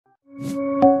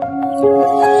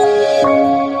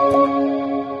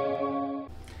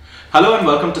Hello and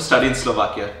welcome to Study in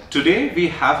Slovakia. Today we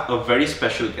have a very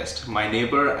special guest, my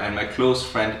neighbor and my close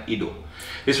friend Ido.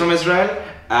 He's from Israel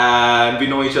and we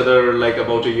know each other like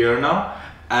about a year now,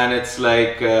 and it's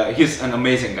like he's an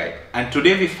amazing guy. And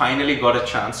today we finally got a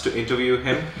chance to interview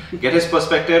him, get his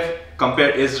perspective,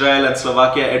 compare Israel and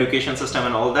Slovakia education system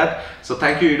and all that. So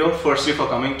thank you, Ido, firstly for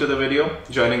coming to the video,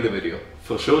 joining the video.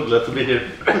 For sure, glad to be here.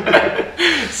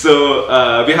 So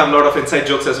we have a lot of inside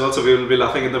jokes as well, so we will be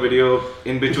laughing in the video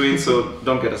in between, so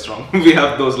don't get us wrong. We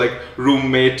have those like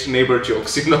roommate neighbor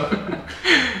jokes, you know.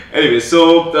 Anyway,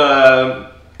 so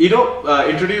Ido,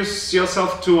 introduce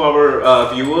yourself to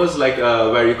our viewers, like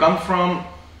where you come from,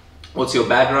 what's your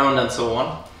background and so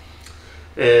on.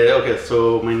 Okay,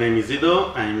 so my name is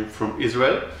Ido, I'm from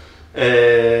Israel.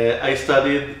 I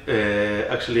studied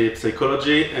actually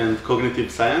psychology and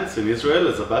cognitive science in Israel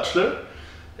as a bachelor,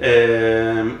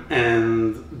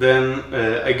 and then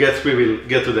I guess we will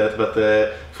get to that, but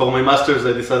for my master's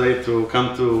I decided to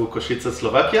come to Kosice,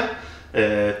 Slovakia,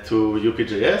 to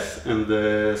UPJS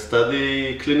and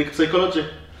study clinical psychology.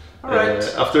 All right.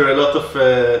 After a lot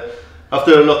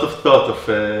of thought of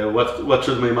what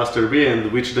should my master be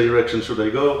and which direction should I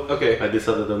go, okay, I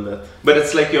decided on that. But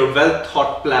it's like your well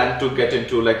thought plan to get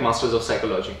into like Masters of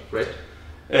Psychology, right?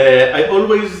 I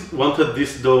always wanted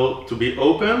this door to be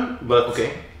open, but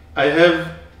okay, I have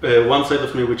one side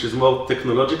of me which is more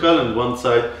technological and one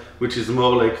side which is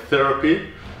more like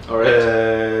therapy. All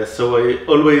right. So I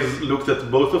always looked at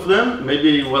both of them.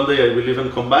 Maybe one day I will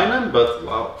even combine them, but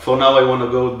wow, for now I want to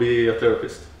go be a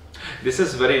therapist. This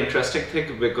is very interesting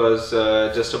thing because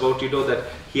just about Ido that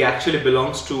he actually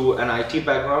belongs to an IT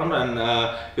background, and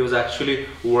he was actually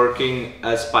working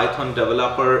as Python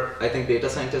developer, I think data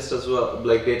scientist as well,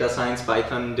 like data science,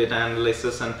 Python, data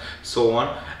analysis and so on.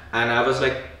 And I was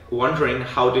like wondering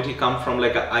how did he come from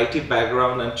like an IT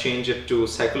background and change it to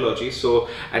psychology. So,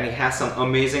 and he has some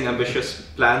amazing ambitious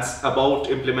plans about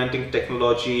implementing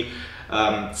technology,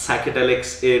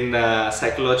 psychedelics in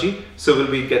psychology, so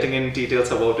we'll be getting in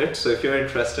details about it. So if you're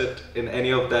interested in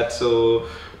any of that, so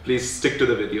please stick to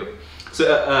the video.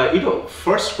 So Ido,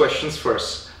 first questions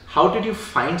first, how did you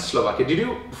find Slovakia? Did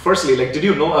you firstly, like, did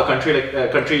you know a country like a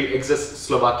country exists,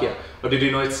 Slovakia, or did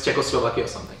you know it's Czechoslovakia or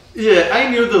something? Yeah, I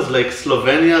knew there's like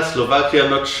Slovenia, Slovakia,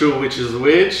 not sure which is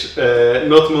which,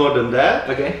 not more than that.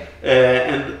 Okay.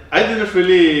 And I didn't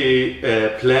really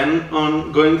plan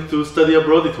on going to study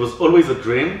abroad. It was always a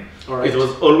dream. Right. It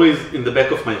was always in the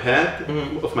back of my head,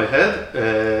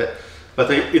 but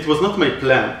it was not my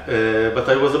plan. But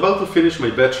I was about to finish my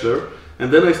bachelor,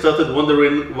 and then I started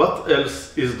wondering what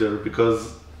else is there,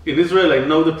 because in Israel I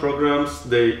know the programs,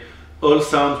 they all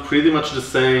sound pretty much the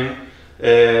same.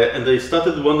 And I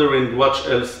started wondering what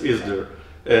else is there.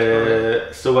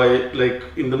 So I, like,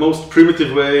 in the most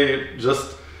primitive way,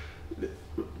 just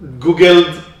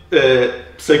Googled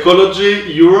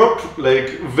psychology Europe,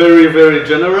 like very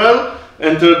general,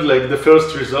 entered like the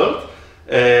first result,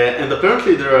 and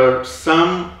apparently there are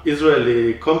some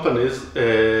Israeli companies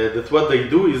that what they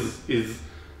do is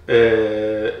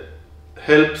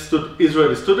help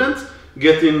Israeli students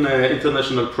get in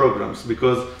international programs,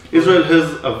 because Israel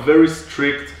has a very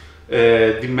strict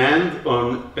demand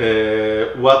on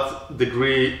what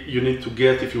degree you need to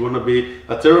get if you want to be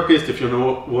a therapist, if you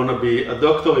want to be a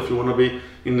doctor, if you want to be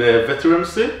in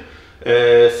veterancy.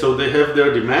 So they have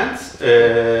their demands,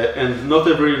 and not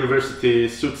every university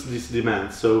suits this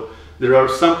demand. So there are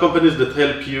some companies that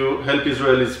help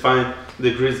Israelis find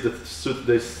degrees that suit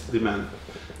this demand.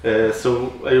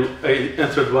 So I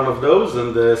entered one of those,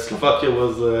 and Slovakia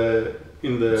was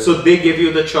in the... So they give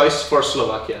you the choice for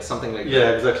Slovakia, something like that?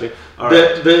 Yeah, exactly.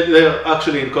 They are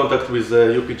actually in contact with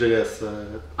UPJS,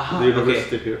 the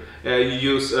university here.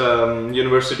 You use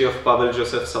University of Pavel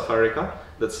Joseph Safarika,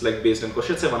 that's like based in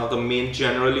Kosice, one of the main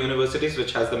general universities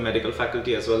which has the medical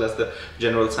faculty as well as the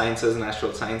general sciences,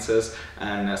 natural sciences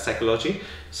and psychology.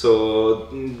 So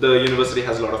the university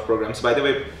has a lot of programs. By the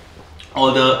way,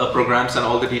 all the programs and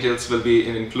all the details will be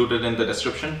included in the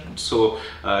description, so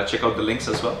check out the links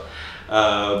as well.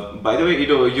 By the way,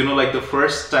 Ido, you know, like the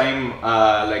first time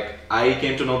like I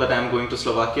came to know that I'm going to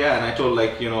Slovakia, and I told,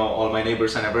 like, you know, all my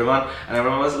neighbors and everyone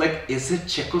was like, is it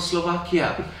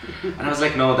Czechoslovakia? And I was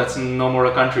like, no, that's no more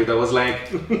a country. That was like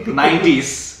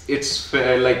 90s,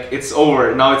 like it's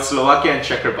over now. It's Slovakia and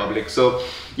Czech Republic. So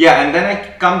yeah, and then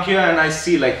I come here and I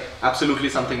see like absolutely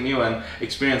something new and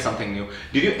experience something new.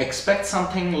 Did you expect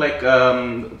something like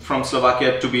from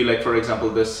Slovakia to be like, for example,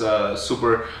 this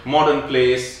super modern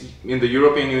place in the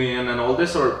European Union and all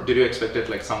this, or did you expect it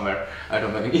like somewhere, I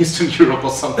don't know, in Eastern Europe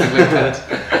or something like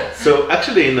that? So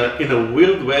actually, in a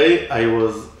weird way, I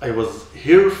was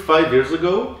here 5 years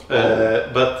ago,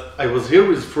 but I was here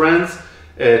with friends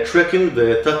trekking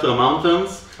the Tatra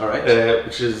Mountains, All right.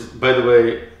 which is, by the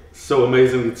way, so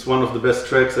amazing. It's one of the best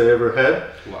treks I ever had.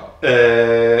 Wow.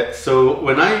 So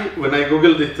when I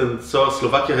googled it and saw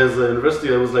Slovakia has a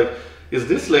university, I was like, is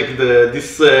this like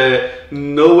this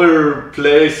nowhere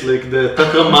place, like the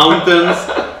Tatra Mountains?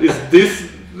 Is this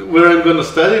where I'm gonna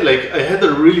study? Like, I had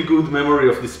a really good memory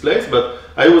of this place, but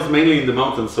I was mainly in the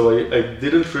mountains, so I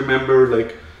didn't remember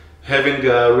like having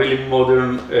a really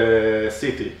modern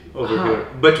city over here.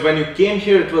 But when you came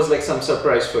here, it was like some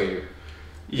surprise for you.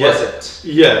 Was it?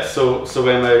 Yeah. So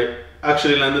when I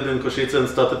actually landed in Kosice and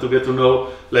started to get to know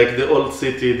like the old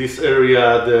city, this area,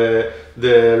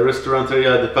 the restaurant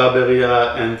area, the pub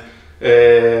area, and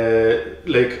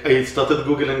like I started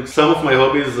googling some of my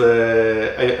hobbies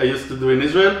I used to do in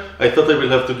Israel. I thought I will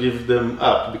have to give them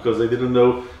up because I didn't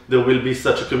know there will be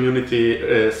such a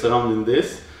community surrounding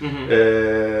this.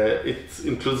 It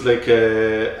includes like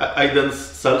I dance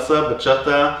salsa,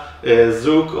 bachata,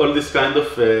 zouk, all this kind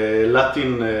of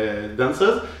Latin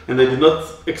dances, and I did not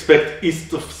expect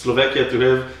east of Slovakia to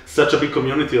have such a big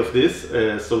community of this.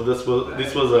 So this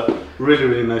was a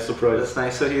really nice surprise. That's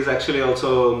nice. So he's actually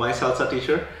also my salsa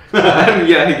teacher, and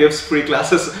yeah, he gives free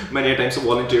classes many times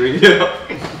volunteering. You know.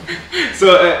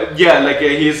 So yeah, like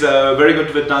he's very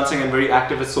good with dancing and very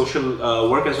active with social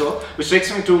work as well. Which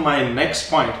takes me to my next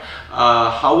point.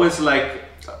 How is like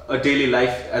a daily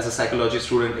life as a psychology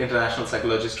student, international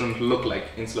psychology student, look like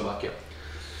in Slovakia?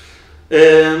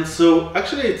 And so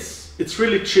actually, it's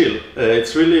really chill.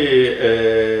 It's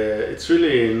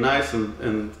really nice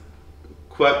and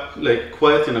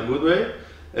quiet in a good way.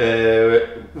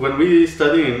 When we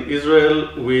study in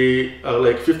Israel, we are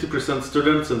like 50%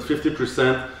 students and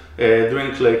 50%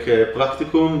 doing like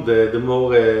practicum, the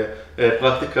more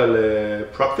practical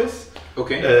practice.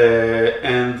 Okay.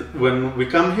 And when we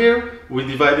come here, we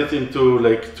divide it into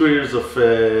like 2 years of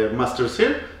masters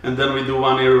here, and then we do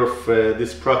 1 year of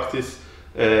this practice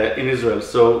in Israel.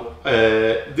 So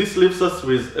this leaves us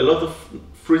with a lot of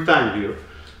free time here,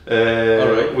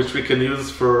 which we can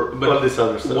use for all this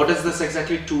other stuff. What is this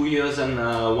exactly? 2 years and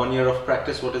 1 year of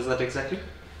practice. What is that exactly?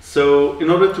 So in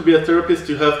order to be a therapist,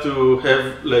 you have to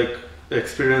have like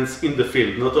experience in the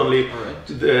field, not only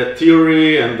the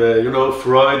theory and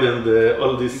Freud and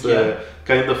all these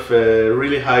kind of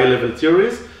really high level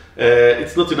theories.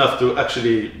 It's not enough to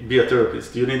actually be a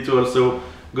therapist. You need to also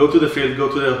go to the field, go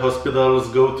to the hospitals,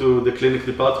 go to the clinic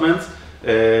departments,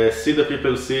 see the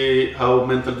people, see how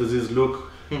mental disease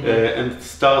look, and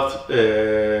start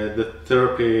the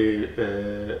therapy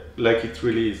like it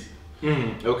really is.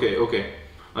 Okay,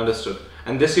 understood.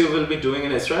 And this you will be doing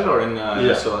in Israel or in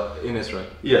in Israel?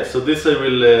 Yeah, so this I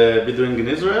will be doing in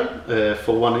Israel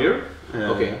for 1 year.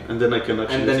 Okay. And then I can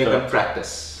actually And then you can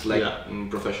practice like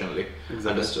professionally.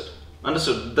 Exactly.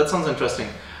 Understood. That sounds interesting.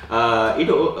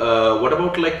 Ido, what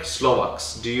about like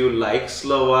Slovaks? Do you like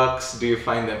Slovaks? Do you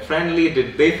find them friendly?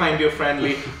 Did they find you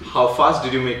friendly? How fast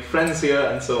did you make friends here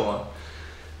and so on?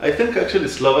 I think actually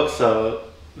Slovaks are,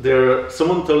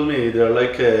 someone told me they're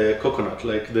like a coconut,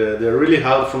 like they're really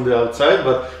hard from the outside,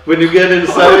 but when you get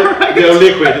inside, they're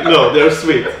liquid. No, they're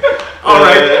sweet.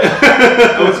 Alright,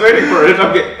 I was waiting for it.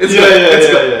 Okay,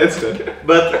 it's good.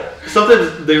 But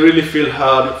sometimes they really feel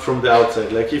hard from the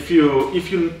outside. Like if you,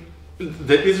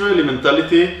 the Israeli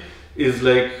mentality is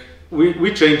like,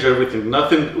 we change everything.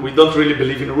 Nothing, we don't really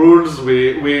believe in rules.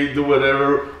 We do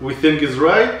whatever we think is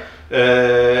right.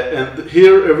 And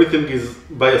here everything is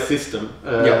by a system.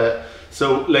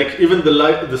 So like even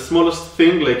the smallest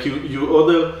thing, like you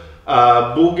order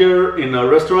a burger in a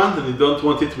restaurant and you don't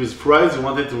want it with fries, you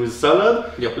want it with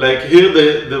salad. Like here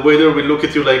the waiter will look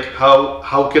at you like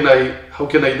how can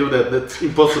I do that? That's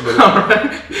impossible.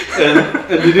 And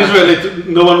in Israel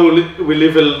no one will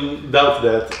even doubt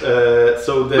that.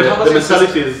 So the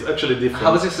mentality is actually different.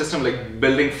 How was your system like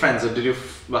building friends?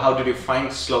 Or how did you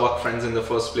find Slovak friends in the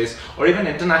first place, or even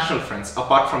international friends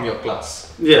apart from your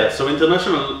class? Yeah, so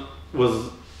international was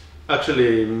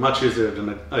actually much easier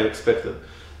than I expected.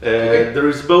 There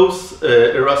is both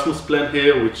Erasmus plan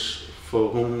here, which for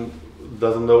whom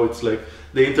doesn't know, it's like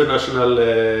the international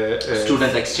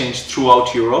student exchange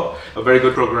throughout Europe, a very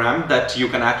good program that you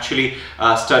can actually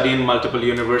study in multiple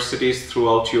universities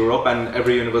throughout Europe, and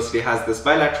every university has this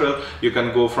bilateral. You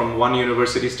can go from one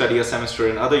university, study a semester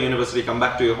in other university, come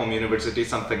back to your home university,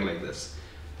 something like this.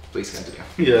 Please continue.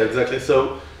 Yeah, exactly.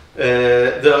 So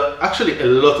there are actually a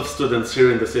lot of students here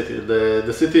in the city.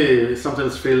 The city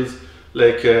sometimes feels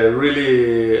like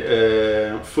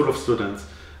really full of students,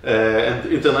 and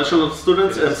international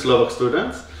students and Slovak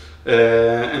students.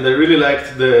 And I really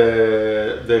liked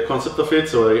the concept of it,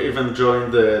 so I even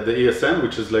joined the ESN,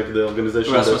 which is like the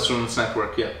organization. Erasmus Students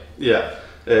Network, yeah. Yeah.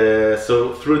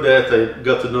 So through that I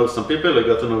got to know some people. I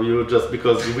got to know you just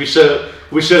because we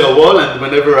share a wall, and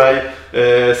whenever I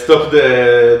stop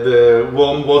the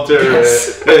warm water,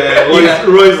 Yes.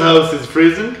 Roy's house is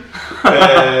freezing.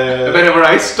 Whenever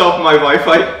I stop my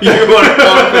Wi-Fi, you are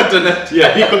out of internet.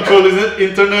 Yeah, he controls the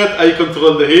internet, I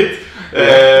control the heat.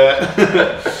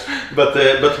 But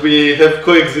we have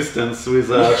coexistence with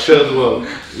a shared wall.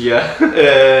 Yeah.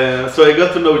 So I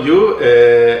got to know you.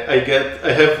 I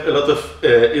have a lot of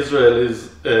Israelis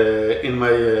in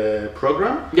my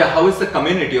program. Yeah, how is the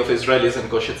community of Israelis in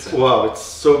Kosice? Wow, it's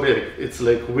so big. It's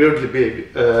like weirdly big.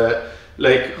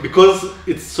 Like, because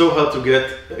it's so hard to get,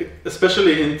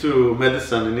 especially into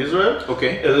medicine in Israel.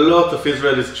 Okay. A lot of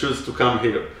Israelis choose to come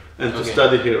here and to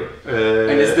study here.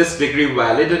 And is this degree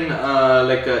valid in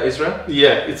Israel?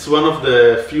 Yeah, it's one of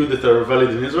the few that are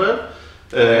valid in Israel.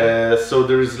 So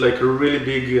there is like a really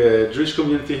big Jewish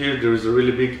community here. There is a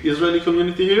really big Israeli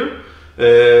community here.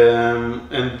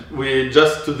 And we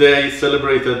just today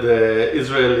celebrated the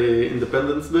Israeli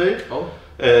Independence Day. Oh,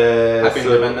 happy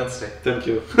Independence Day. Thank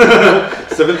you.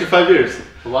 75 years.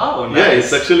 Wow, nice. Yeah,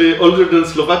 it's actually older than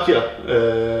Slovakia.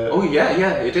 Oh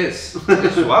yeah, it is. It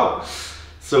is. Wow.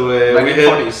 So Like we in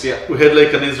had 40s, yeah. we had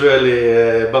like an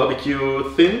Israeli barbecue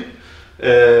thing,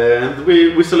 and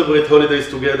we celebrate holidays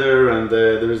together. And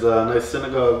there is a nice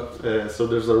synagogue, so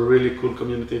there's a really cool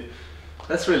community.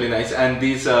 That's really nice. And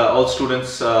these all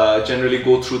students generally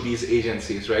go through these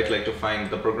agencies, right? Like to find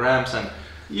the programs and.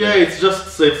 Yeah, it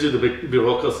just saves you the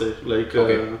bureaucracy. Like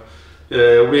Okay.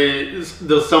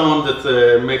 there's someone that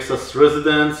makes us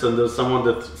residents, and there's someone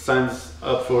that signs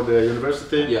up for the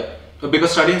university. Yeah.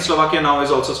 Because study in Slovakia now is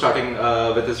also starting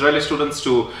with Israeli students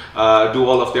to do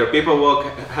all of their paperwork,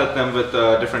 help them with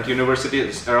different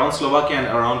universities around Slovakia and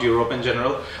around Europe in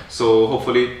general. So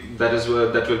hopefully that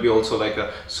will be also like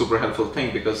a super helpful thing,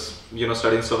 because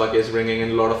studying in Slovakia is bringing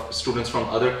in a lot of students from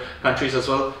other countries as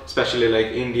well, especially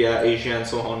like India, Asia, and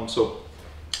so on. So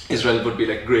Israel would be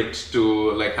like great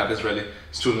to like have Israeli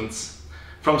students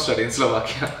from studying in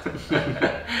Slovakia.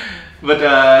 But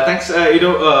thanks,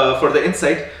 for the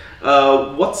insight.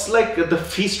 What's like the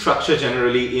fee structure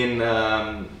generally in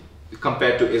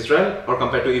compared to Israel or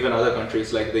compared to even other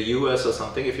countries like the US or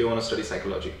something, if you want to study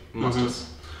psychology masters?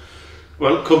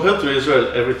 Well, compared to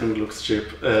Israel, everything looks cheap.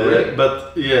 Really?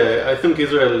 But yeah, I think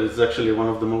Israel is actually one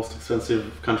of the most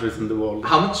expensive countries in the world.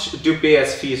 How much do you pay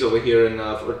as fees over here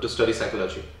to study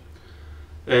psychology?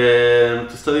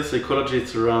 To study psychology,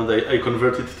 it's around, I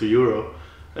converted to euro.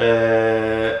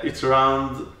 It's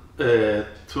around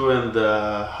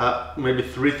 2.5, maybe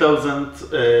 3,000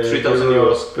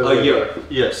 €3,000 per a year.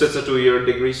 Yes. So it's a 2-year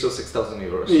degree, so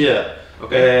 €6,000. Yeah.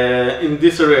 Okay. In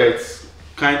this area, it's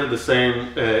kind of the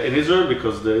same in Israel,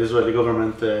 because the Israeli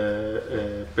government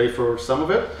pay for some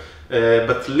of it.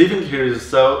 But living here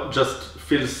just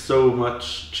feels so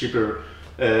much cheaper.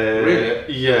 Really?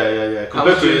 Yeah.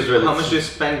 Compared to Israel. How much do you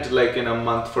spend like in a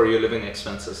month for your living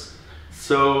expenses?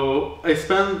 So I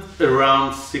spend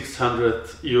around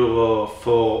 €600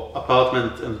 for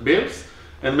apartment and bills,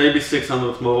 and maybe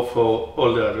 600 more for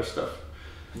all the other stuff.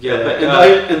 Yeah, but,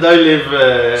 I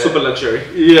live super luxury.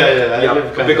 Yeah. I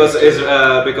live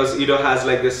because Ido has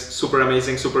like this super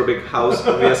amazing, super big house.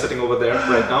 We are sitting over there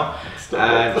right now,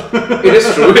 and it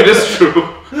is true. It is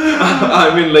true.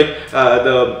 I mean, like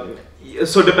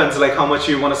so it depends like how much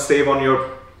you want to save on your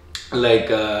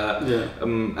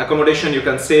accommodation. You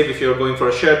can save if you're going for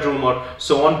a shared room or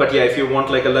so on, but yeah, if you want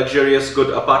like a luxurious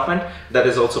good apartment, that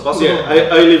is also possible.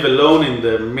 Yeah, I live alone in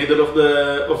the middle of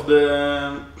the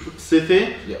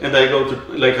city. Yeah. And I go to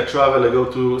I go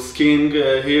to skiing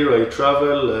here, I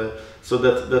travel, so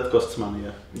that costs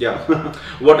money. Yeah.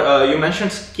 What you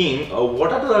mentioned skiing,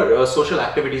 what other social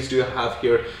activities do you have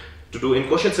here to do in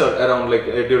Kosice around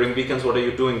during weekends? What are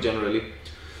you doing generally?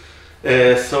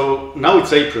 So now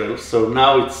it's April, so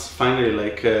now it's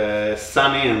finally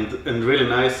sunny and really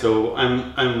nice. So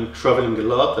I'm traveling a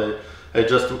lot. I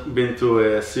just been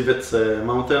to Kosice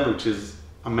mountain, which is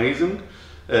amazing.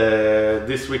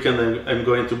 This weekend I'm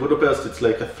going to Budapest. It's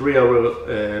like a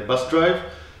 3-hour bus drive.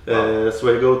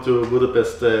 So I go to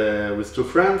Budapest with 2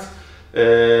 friends.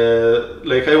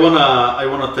 Like I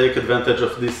wanna take advantage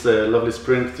of this lovely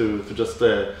spring to just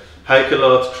hike a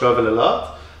lot, travel a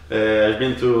lot. I've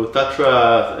been to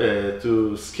Tatra,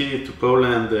 to ski, to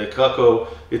Poland, Krakow.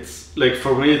 It's like,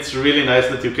 for me, it's really nice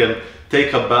that you can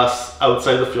take a bus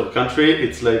outside of your country.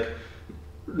 It's like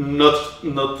not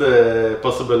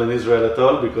possible in Israel at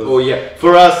all, because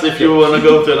for us, if you want to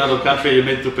go to another country, you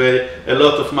need to pay a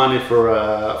lot of money for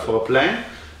a plane.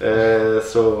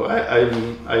 So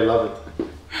I love it.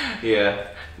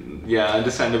 Yeah,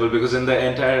 understandable, because in the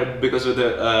entire, because with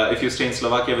the if you stay in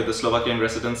Slovakia with the Slovakian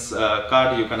residence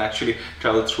card, you can actually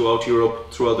travel throughout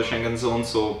Europe, throughout the Schengen zone,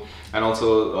 so, and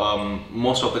also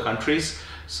most of the countries,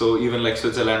 so even like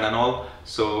Switzerland and all,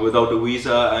 so without a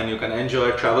visa, and you can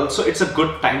enjoy travel. So it's a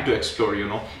good time to explore, you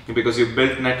know, because you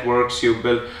build networks, you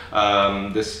build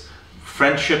this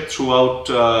friendship throughout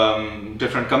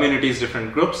different communities,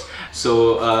 different groups.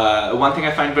 So one thing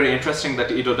I find very interesting that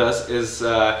Ido does is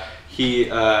he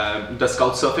does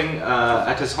couch surfing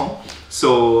at his home.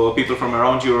 So people from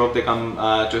around Europe, they come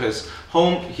to his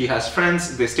home. He has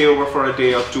friends, they stay over for a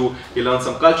day or two. He learns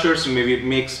some cultures, maybe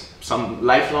makes some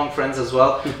lifelong friends as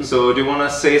well. So do you want to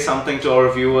say something to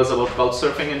our viewers about couch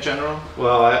surfing in general?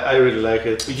 Well, I really like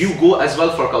it. You go as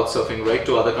well for couch surfing, right,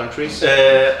 to other countries?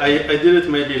 I did it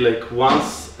maybe like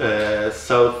once,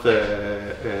 South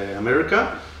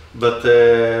America, but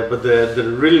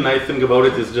the really nice thing about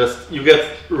it is just you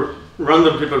get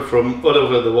random people from all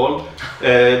over the world,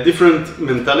 different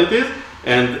mentalities,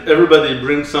 and everybody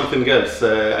brings something else.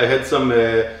 I had some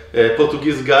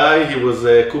Portuguese guy, he was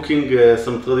cooking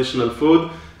some traditional food.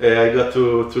 I got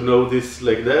to know this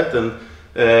like that, and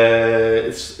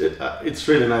it's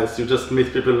really nice. You just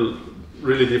meet people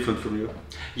really different from you.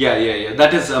 Yeah,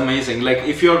 that is amazing. Like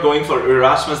if you're going for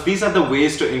Erasmus, these are the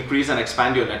ways to increase and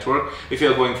expand your network. If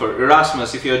you're going for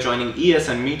Erasmus, if you're joining ES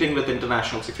and meeting with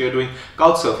internationals, if you're doing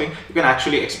couch surfing, you can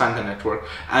actually expand the network.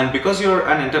 And because you're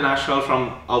an international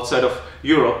from outside of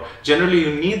Europe, generally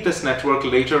you need this network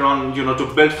later on, you know, to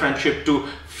build friendship, to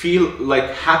feel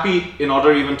like happy in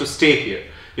order even to stay here.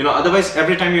 You know, otherwise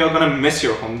every time you're gonna miss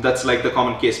your home. That's like the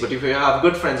common case. But if you have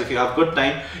good friends, if you have good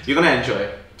time, you're gonna enjoy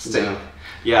staying.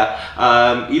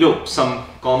 Yeah. Ido, some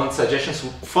common suggestions.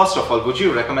 First of all, would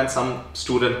you recommend some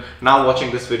student now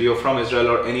watching this video from Israel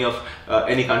or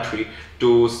any country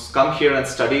to come here and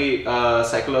study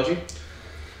psychology?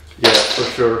 Yeah, for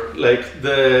sure. Like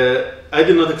I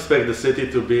did not expect the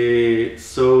city to be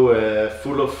so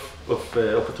full of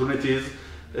opportunities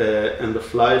and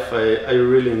of life. I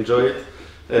really enjoy it.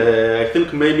 I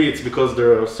think maybe it's because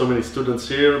there are so many students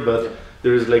here, but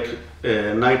there is like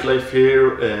nightlife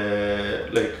here,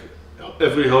 like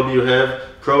every hobby you have,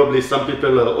 probably some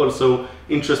people are also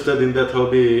interested in that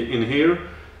hobby in here.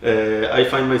 I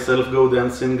find myself go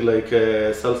dancing like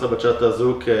salsa, bachata,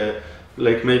 zouk,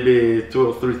 like maybe 2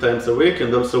 or 3 times a week,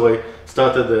 and also I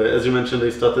started, as you mentioned, I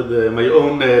started my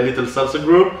own little salsa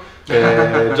group,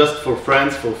 just for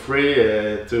friends, for free,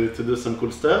 to do some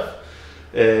cool stuff.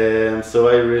 So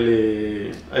I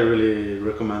really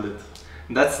recommend it.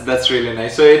 That's really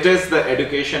nice. So it is the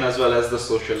education as well as the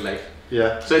social life.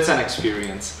 Yeah. So it's an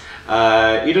experience.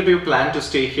 Ido, do you plan to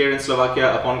stay here in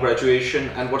Slovakia upon graduation?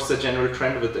 And what's the general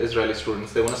trend with the Israeli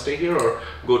students? They want to stay here or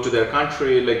go to their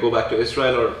country, like go back to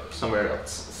Israel or somewhere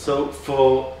else? So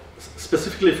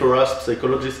specifically for us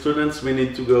psychology students, we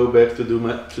need to go back to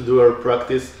do our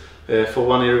practice for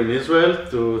 1 year in Israel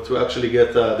to actually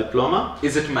get a diploma.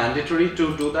 Is it mandatory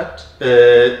to do that?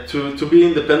 To be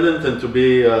independent and to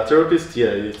be a therapist, yeah,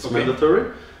 it's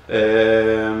mandatory.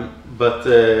 But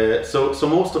so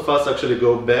most of us actually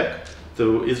go back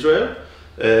to Israel,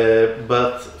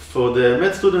 but for the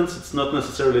med students it's not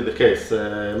necessarily the case.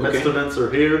 Med students are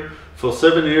here for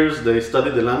 7 years, they study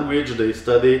the language,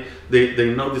 they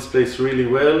know this place really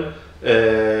well.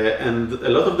 And a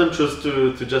lot of them choose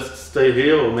to just stay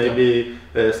here or maybe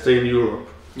stay in Europe.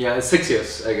 Yeah, 6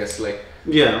 years, I guess. Like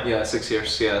yeah, 6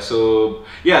 years. Yeah, so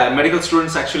yeah, medical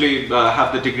students actually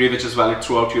have the degree which is valid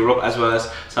throughout Europe as well as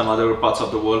some other parts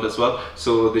of the world as well.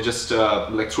 So they just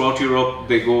like throughout Europe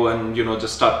they go and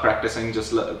just start practicing,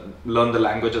 just learn the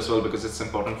language as well, because it's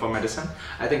important for medicine.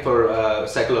 I think for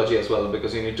psychology as well,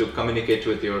 because you need to communicate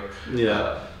with your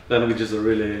language is a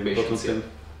really important thing.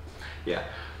 Yeah.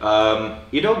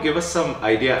 Ido, give us some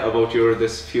idea about your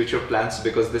future plans,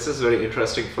 because this is very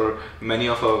interesting for many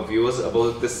of our viewers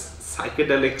about this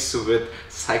psychedelics with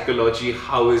psychology,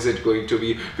 how is it going to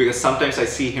be? Because sometimes I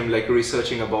see him like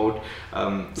researching about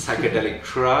psychedelic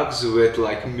drugs with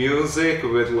like music,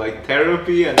 with like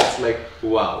therapy, and it's like,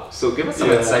 wow. So give us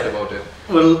some insight about it.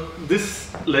 Well,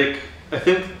 this, like, I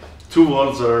think two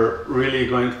worlds are really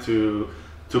going to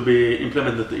be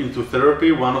implemented into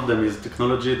therapy. One of them is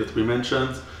technology that we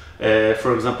mentioned.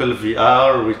 For example,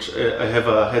 VR, which I have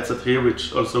a headset here,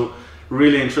 which also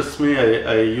really interests me.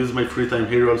 I use my free time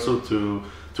here also to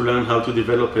learn how to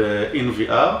develop in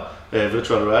VR,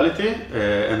 virtual reality,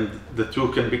 and the two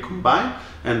can be combined.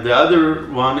 And the other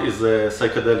one is a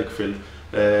psychedelic field.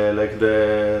 Like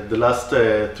the last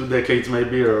 2 decades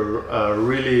maybe are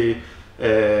really,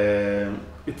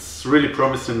 it's really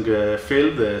promising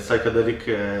field,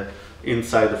 psychedelic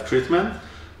inside of treatment.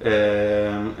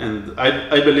 And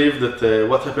I believe that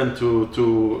what happened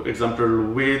to example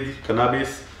weed,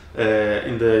 cannabis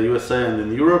in the USA and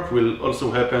in Europe will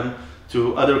also happen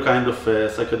to other kind of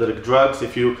psychedelic drugs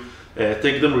if you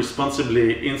take them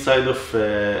responsibly inside of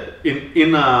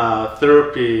in a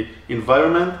therapy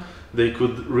environment. They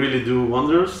could really do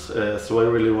wonders. So I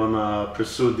really want to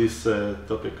pursue this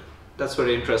topic. That's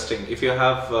very interesting. If you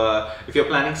have, if you're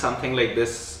planning something like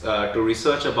this to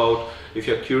research about, if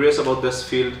you're curious about this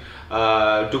field,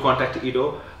 do contact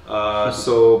Ido.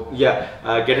 So yeah,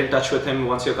 get in touch with him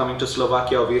once you're coming to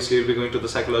Slovakia. Obviously, you'll be going to the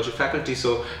psychology faculty,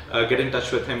 so get in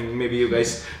touch with him. Maybe you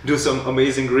guys do some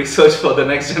amazing research for the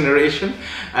next generation.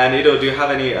 And Ido, do you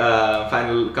have any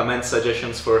final comments,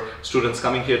 suggestions for students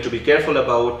coming here to be careful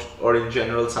about, or in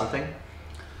general something?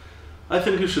 I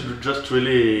think you should just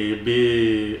really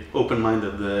be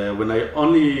open-minded. When I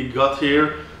only got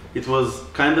here, it was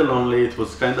kind of lonely, it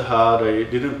was kind of hard. I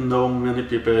didn't know many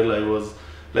people. I was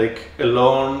like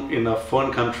alone in a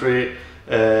foreign country,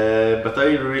 but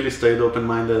I really stayed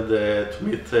open-minded to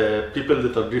meet people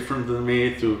that are different than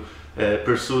me, to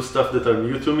pursue stuff that are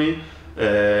new to me,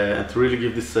 and to really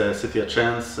give this city a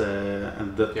chance,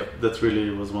 and that really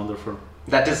was wonderful.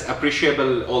 That is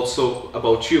appreciable also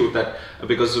about you, that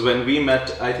because when we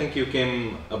met, I think you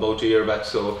came about a year back,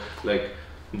 so like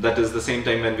that is the same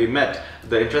time when we met.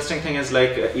 The interesting thing is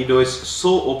like Ido is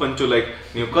so open to like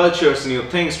new cultures, new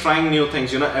things, trying new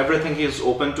things, you know, everything he is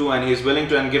open to, and he's willing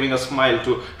to, and giving a smile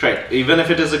to try it, even if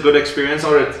it is a good experience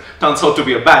or it turns out to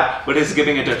be a bad, but he's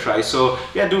giving it a try. So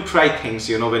yeah, do try things,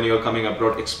 you know, when you're coming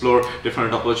abroad, explore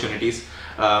different opportunities.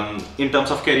 In terms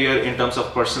of career, in terms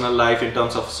of personal life, in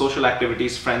terms of social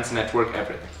activities, friends, network,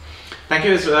 everything. Thank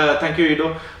you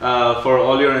Ido, for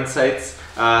all your insights.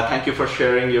 Thank you for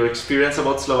sharing your experience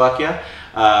about Slovakia,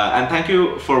 and thank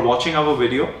you for watching our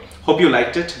video. Hope you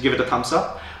liked it. Give it a thumbs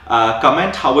up.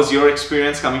 Comment how was your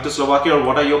experience coming to Slovakia, or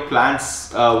what are your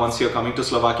plans once you're coming to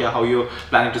Slovakia, how you're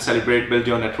planning to celebrate, build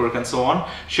your network, and so on.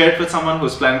 Share it with someone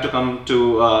who's planning to come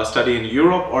to study in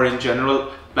Europe, or in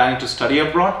general planning to study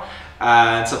abroad.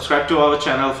 And subscribe to our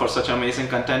channel for such amazing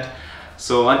content.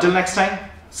 So until next time,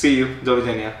 see you. Do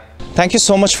widzenia. Thank you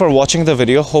so much for watching the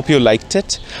video. Hope you liked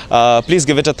it. Please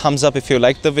give it a thumbs up if you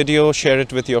liked the video, share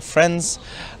it with your friends,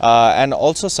 and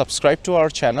also subscribe to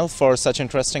our channel for such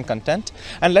interesting content.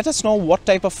 And let us know what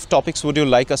type of topics would you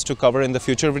like us to cover in the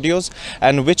future videos,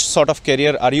 and which sort of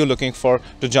career are you looking for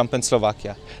to jump in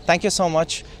Slovakia. Thank you so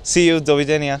much. See you. Do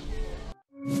widzenia.